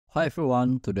Hi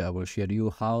everyone, today I will share you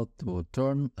how to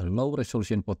turn a low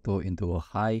resolution photo into a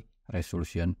high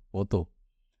resolution photo.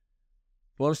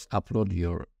 First, upload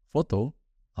your photo.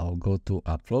 I'll go to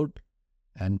upload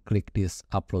and click this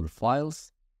upload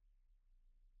files.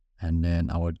 And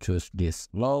then I will choose this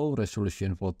low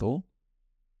resolution photo.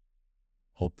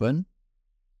 Open.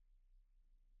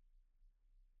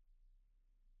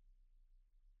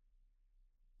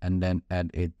 And then add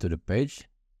it to the page.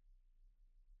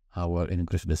 I will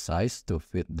increase the size to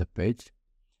fit the page.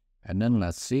 And then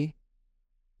let's see.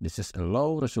 This is a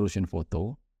low resolution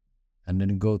photo. And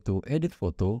then go to edit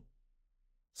photo.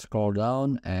 Scroll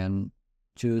down and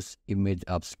choose Image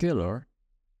Upscaler.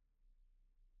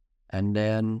 And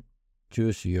then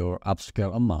choose your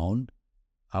upscale amount.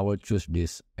 I will choose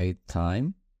this 8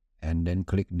 times. And then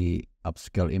click the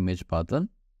upscale image button.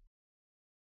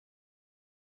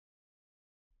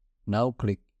 Now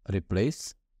click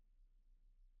replace.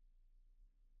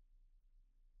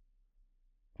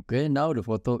 Okay, now the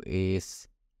photo is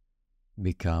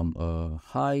become a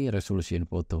high resolution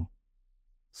photo.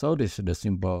 So this is the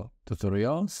simple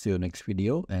tutorial. See you next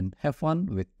video and have fun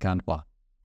with Canva.